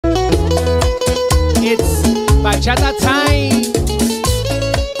Bachata time!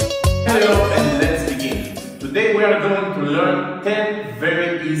 Hello and let's begin. Today we are going to learn 10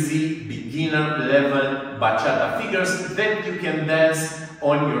 very easy beginner level bachata figures that you can dance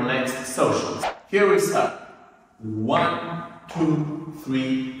on your next socials. Here we start. 1, 2,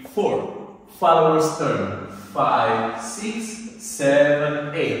 3, 4. Followers turn. 5, 6,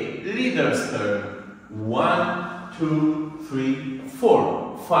 7, 8. Leaders turn. 1, 2, 3,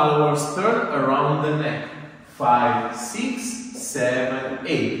 4. Followers turn around the neck. 5, 6, 7,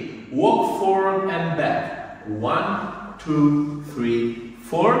 8. Walk forward and back. 1, 2, 3,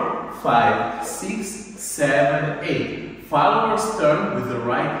 4, 5, 6, 7, 8. Followers turn with the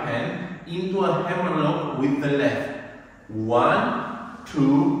right hand into a hammerlock with the left. 1,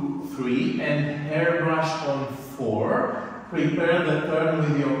 2, 3, and hairbrush on 4. Prepare the turn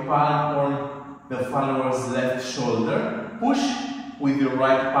with your palm on the follower's left shoulder. Push with your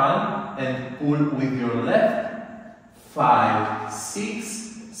right palm and pull with your left. 5, 6,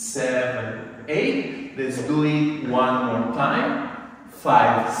 7, 8. Let's do it one more time.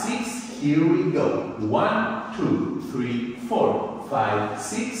 5, 6. Here we go. 1, 2, 3, 4. 5,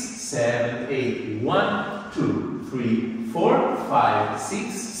 6, 7, 8. 1, 2, 3, 4. 5,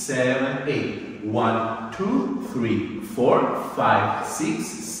 6, 7, 8. 1, 2, 3, 4. 5, 6,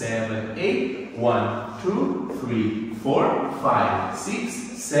 7, 8. 1, 2, 3, 4. 5, 6,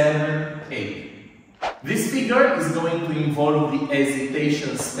 7, 8. This figure is going to involve the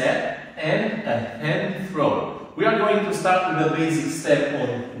hesitation step and a hand throw. We are going to start with the basic step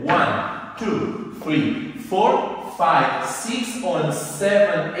on 1, 2, 3, 4, 5, 6, on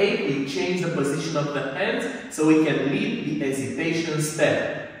 7, 8. We change the position of the hands so we can lead the hesitation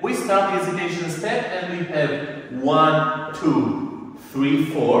step. We start the hesitation step and we have 1, 2, 3,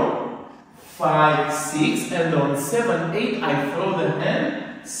 4, 5, 6, and on 7, 8 I throw the hand.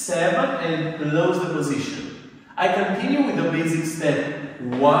 7 and close the position. I continue with the basic step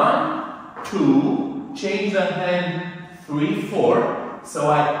 1, 2, change the hand 3, 4,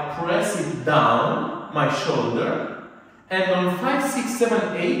 so I press it down my shoulder, and on 5, 6,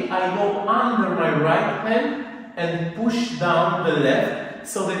 7, 8 I go under my right hand and push down the left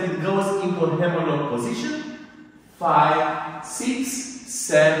so that it goes into a hammerlock position. 5, 6,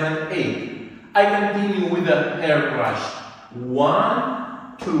 7, 8. I continue with the hairbrush 1,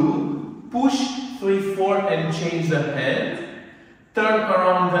 2, push 3, 4 and change the hand, turn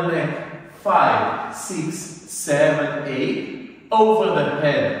around the neck 5, 6, 7, 8, over the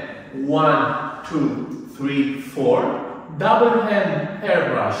head 1, 2, 3, 4, double hand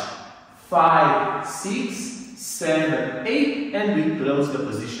hairbrush 5, 6, 7, 8, and we close the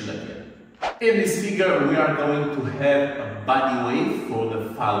position again. In this figure we are going to have a body wave for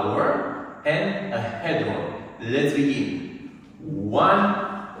the follower and a head roll. Let's begin.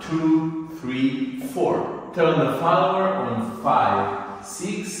 1, 2, 3, 4. Turn the follower on 5,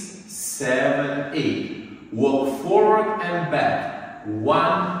 6, 7, 8. Walk forward and back.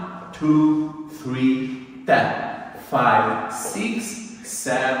 1, 2, 3, tap. 5, 6,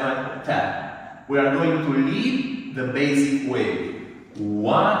 7, tap. We are going to lead the basic wave.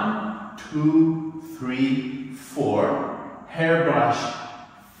 1, 2, 3, 4. Hairbrush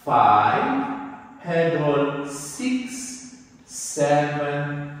 5. Head roll 6,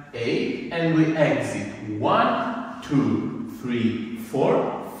 7, 8, and we exit 1, 2, 3,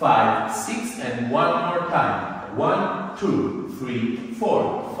 4, 5, 6, and one more time. 1, 2, 3,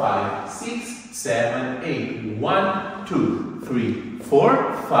 4, 5, 6, 7, 8. 1, 2, 3,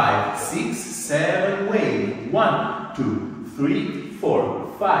 4, 5, 6, 7, wave. 1, 2, 3,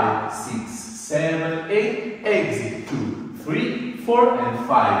 4, 5, 6, 7, 8. Exit 2, 3, 4, and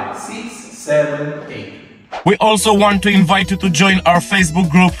 5, 6, 7, 8. We also want to invite you to join our Facebook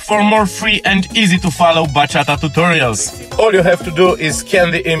group for more free and easy to follow bachata tutorials. All you have to do is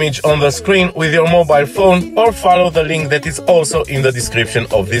scan the image on the screen with your mobile phone or follow the link that is also in the description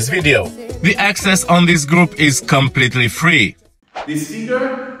of this video. The access on this group is completely free. This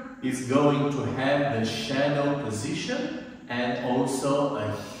figure is going to have the shadow position and also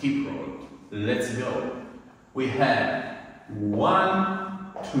a hip roll. Let's go. We have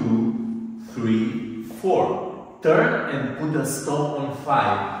 1, 2, 3, 4. Turn and put a stop on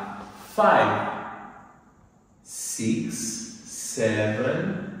 5. 5, 6,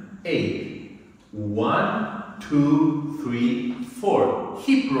 7, 8. 1, 2, 3, 4.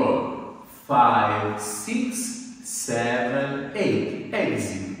 Hip roll. 5, 6, 7, 8.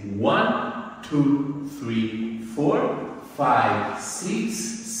 Exit. 1, 2, 3, 4, 5, 6,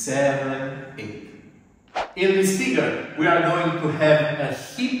 7, 8. In this figure, we are going to have a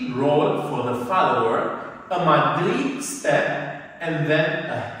hip roll for the follower, a Madrid step, and then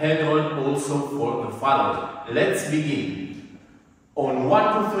a head roll also for the follower. Let's begin. On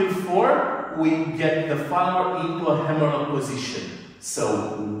 1, 2, 3, 4, we get the follower into a hammer roll position.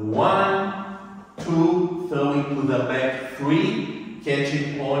 So 1, 2, throw it to the back, 3, catch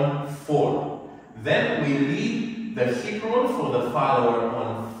it on 4. Then we lead the hip roll for the follower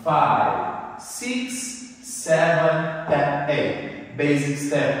on 5, 6, 7, tap 8. Basic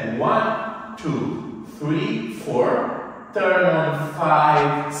step 1, 2, 3, 4. Turn on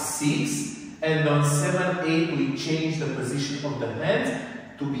 5, 6. And on 7, 8 we change the position of the hands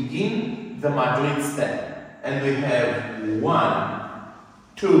to begin the Madrid step. And we have 1,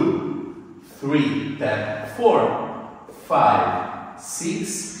 2, 3, tap 4, 5, 6,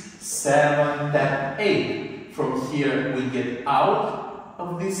 7, tap 8. From here we get out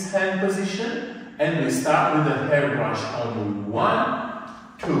of this hand position and we start with the hairbrush on 1,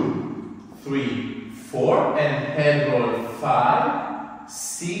 2, 3, 4 and head roll 5,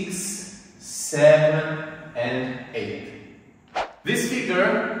 6, 7 and 8. This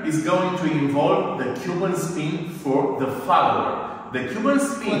figure is going to involve the Cuban spin for the follower. The Cuban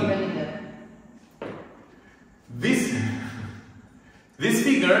spin. This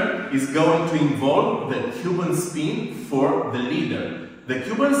figure is going to involve the Cuban spin for the leader. The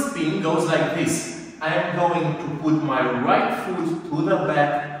Cuban spin goes like this. I am going to put my right foot to the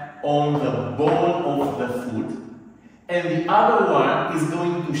back on the ball of the foot, and the other one is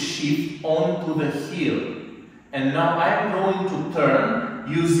going to shift onto the heel. And now I am going to turn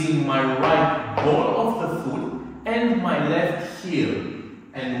using my right ball of the foot and my left heel.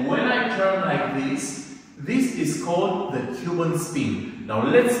 And when I turn like this is called the Cuban spin. Now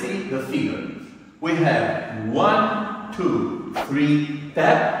let's see the figure. We have 1, 2, 3,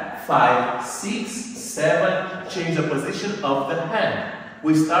 tap, 5, 6, 7, change the position of the hand.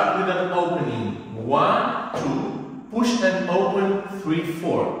 We start with an opening, 1, 2, push and open, 3,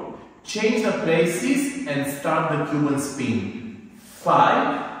 4. Change the places and start the Cuban spin.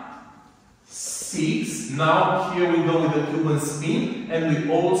 5, 6, now here we go with the Cuban spin and we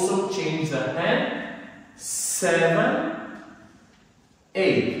also change the hand. 7,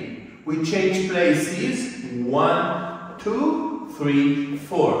 8. We change places. 1, 2, 3,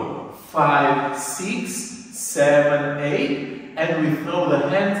 4, 5, 6, 7, 8. And we throw the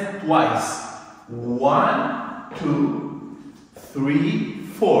hands twice. 1, 2, 3,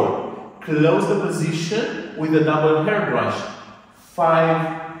 4. Close the position with a double hairbrush.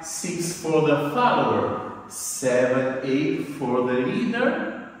 5, 6 for the follower. 7, 8 for the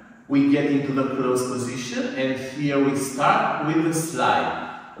leader. We get into the closed position and here we start with the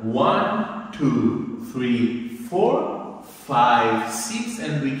slide. 1, 2, 3, 4, 5, 6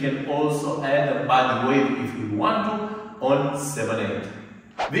 and we can also add a body weight if we want to on 7,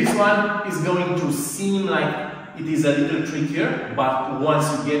 8. This one is going to seem like it is a little trickier, but once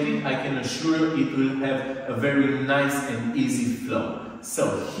you get it, I can assure you it will have a very nice and easy flow.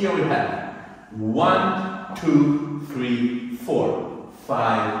 So here we have 1, 2, 3, 4.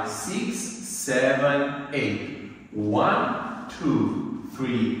 5, 6, 7, 8. 1, 2,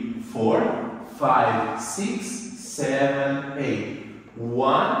 3, 4, 5, 6, 7, 8.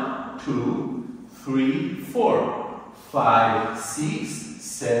 1, 2, 3, 4, 5, 6,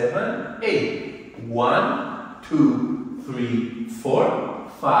 7, 8. 1, 2, 3,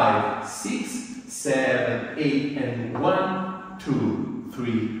 4, 5, 6, 7, 8. And 1, 2,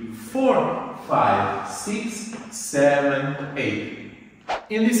 3, 4, 5, 6, 7, 8.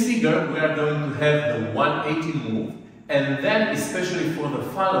 In this figure, we are going to have the 180 move, and then, especially for the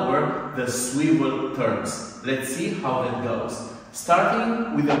follower, the swivel turns. Let's see how that goes.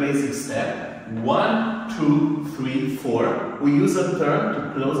 Starting with the basic step, 1, 2, 3, 4, we use a turn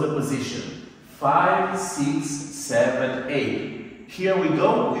to close the position. 5, 6, 7, 8. Here we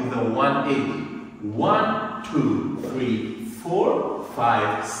go with the 180. 1, 2, 3, 4,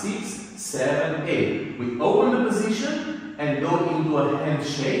 5, 6, 7, 8. We open the position and go into a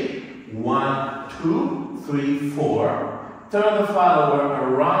handshake. 1, 2, 3, 4. Turn the follower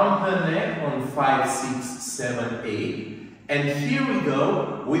around the neck on 5, 6, 7, 8. And here we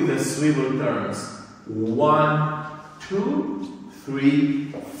go with the swivel turns. 1, 2,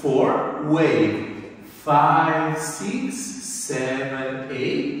 3, 4. Wave. 5, 6, 7,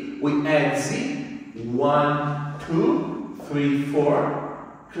 8. We exit. 1, 2, 3, 4.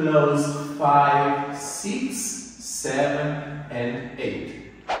 Close. 5, 6, 7, and 8.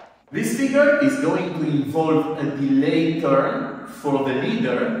 This figure is going to involve a delay turn for the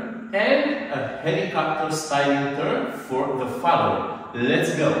leader and a helicopter styling turn for the follower.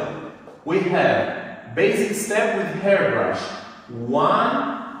 Let's go. We have basic step with hairbrush.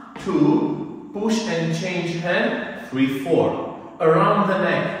 1, 2, push and change hand, 3, 4. around the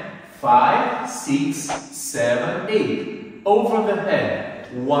neck, 5, 6, 7, 8. Over the head,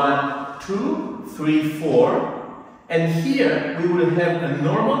 1, 2, 3, 4. And here we will have a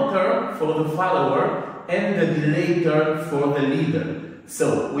normal turn for the follower and the delay turn for the leader.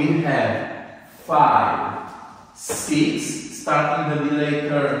 So we have 5, 6, starting the delay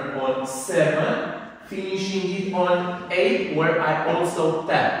turn on 7, finishing it on 8, where I also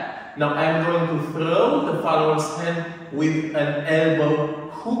tap. Now I'm going to throw the follower's hand with an elbow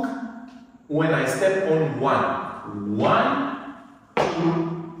hook when I step on 1. 1,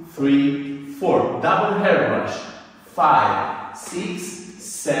 2, 3, 4. Double hairbrush. 5, 6,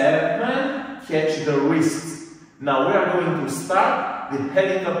 7. Catch the wrists. Now we are going to start the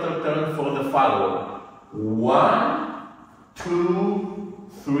helicopter turn for the follower. 1, 2,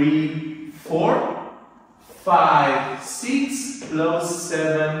 3, 4, 5, 6, close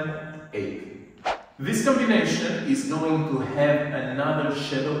 7, 8. This combination is going to have another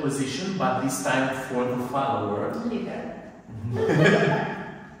shadow position, but this time for the follower.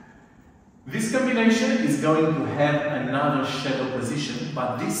 This combination is going to have another shadow position,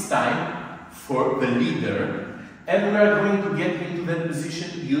 but this time for the leader. And we are going to get into that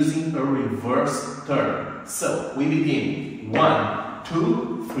position using a reverse turn. So we begin 1,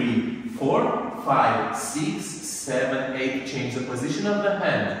 2, 3, 4, 5, 6, 7, 8. Change the position of the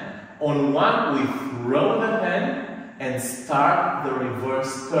hand. On 1, we throw the hand and start the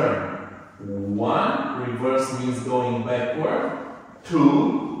reverse turn. 1, reverse means going backward.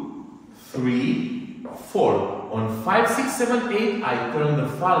 2, 3, 4. On 5, 6, 7, 8, I turn the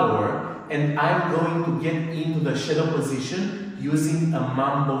follower and I'm going to get into the shadow position using a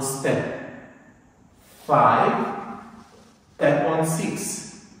mambo step. 5, tap on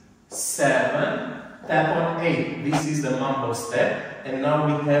 6, 7, tap on 8. This is the mambo step, and now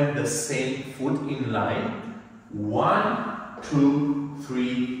we have the same foot in line. 1, 2,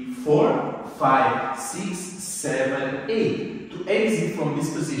 3, 4, 5, 6, 7, 8. To exit from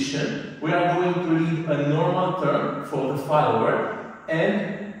this position, we are going to lead a normal turn for the follower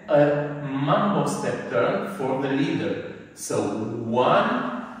and a mambo step turn for the leader. So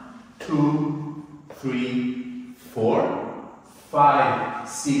 1, 2, 3, 4, 5,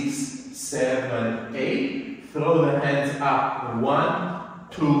 6, 7, 8. Throw the hands up. 1,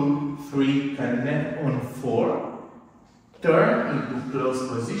 2, 3. Connect on 4. Turn into close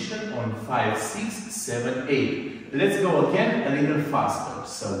position on 5, 6, 7, 8. Let's go again a little faster.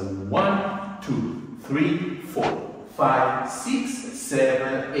 So 1, 2, 3, 4, 5, 6,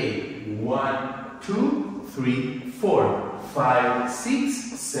 7, 8. 1, 2, 3, 4, 5,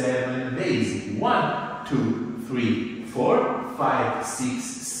 6, 7. Basic. 1, 2, 3, 4, 5, 6,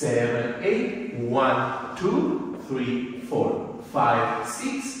 7, 8. 1, 2, 3, 4, 5,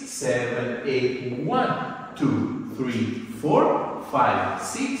 6, 7, 8. 1, 2, 3, 4, 5,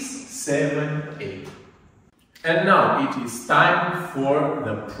 6, 7, 8. And now it is time for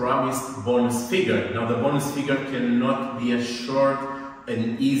the promised bonus figure. Now the bonus figure cannot be a short,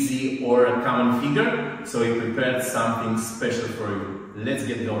 an easy or a common figure, so we prepared something special for you. Let's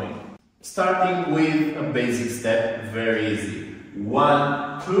get going. Starting with a basic step, very easy.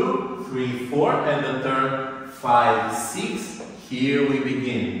 1, 2, 3, 4, and the turn 5, 6. Here we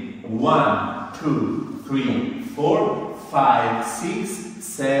begin. 1, 2, 3, 4, 5, 6,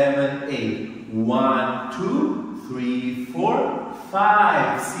 7, 8. 1, 2, 3, 4,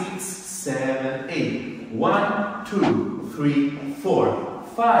 5, 6, 7, 8. 1, 2, 3, 4,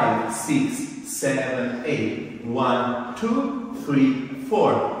 5, 6, 7, 8. 1, 2, 3,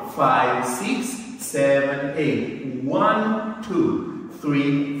 4, 5, 6, 7, 8. 1, 2,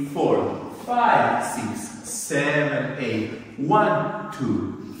 3, 4, 5, 6, 7, 8. 1,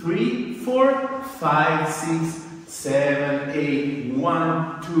 2, 3, 4, 5, 6, 7, 8.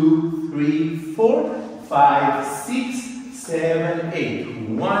 1, 2, 3, 4, 5, 6, 7, 8.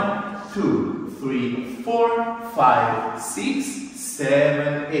 1, 2, 3, 4, 5, 6,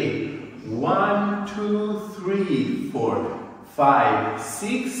 7, 8. 1, 2, 3, 4, 5,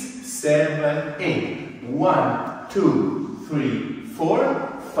 6, 7, 8. 1, 2, 3,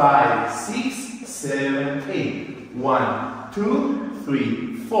 4, 5, 6, 7, 8. 1, 2,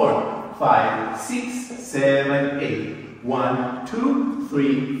 3, 4, 5, 6, 7, 8. 1, 2,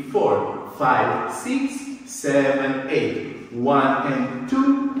 3, 4, 5, 6, 7, 8. 1 and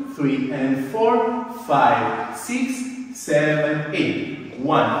 2, 3 and 4, 5, 6, 7, 8.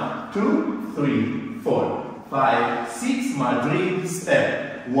 1, 2, 3, 4, 5, 6. Madrid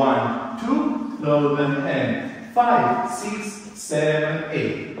step. 1, 2, close the hand. 5, 6, 7,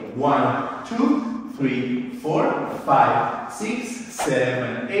 8. 1, 2, 3, 4, 5, 6,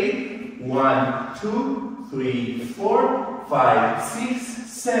 7, 8. 1, 2, 3, 4, 5,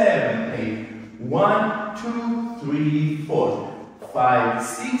 6, 7, 8. 1, 2, 3, 4. 5,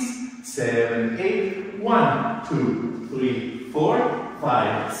 6, 7, 8. 1, 2, 3, 4.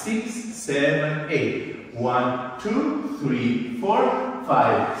 5, 6, 7, 8. 1, 2, 3, 4.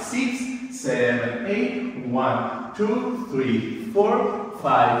 5, 6, 7, 8. 1, 2, 3, 4.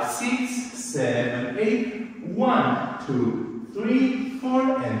 5, 6, 7, 8. 1, 2, 3, 4,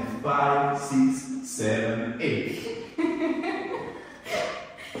 and 5, 6, 7, 8.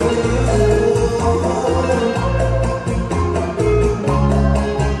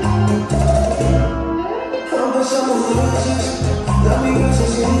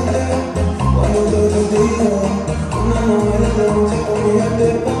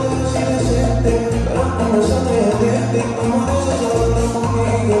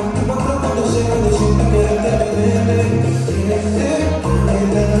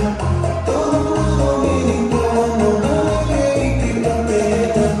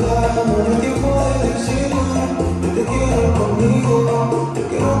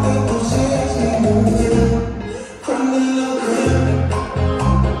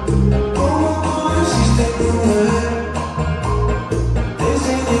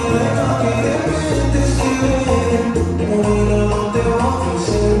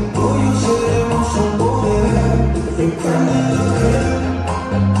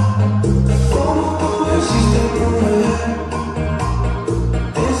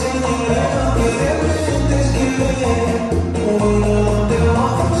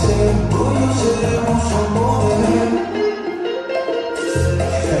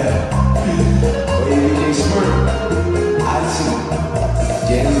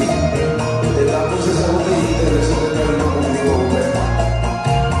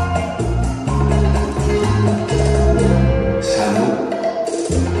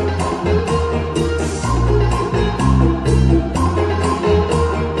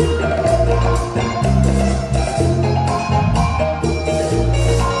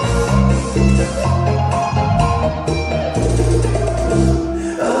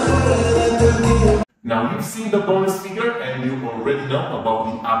 Now you've seen the bonus figure and you already know about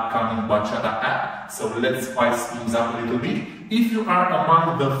the upcoming Bachata app, so let's spice things up a little bit. If you are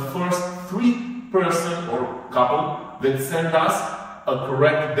among the first 3 person or couple that send us a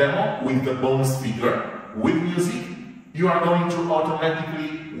correct demo with the bonus figure with music, you are going to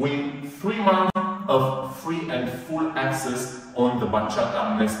automatically win 3 months of free and full access on the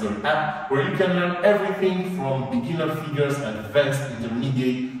Bachata Master app, where you can learn everything from beginner figures, advanced,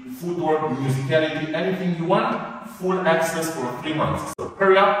 intermediate, footwork, musicality, anything you want, full access for 3 months. So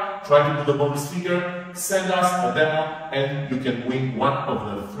hurry up, try to do the bonus figure, send us a demo, and you can win one of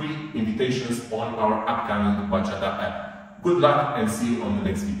the 3 invitations on our upcoming Bachata app. Good luck and see you on the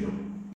next video.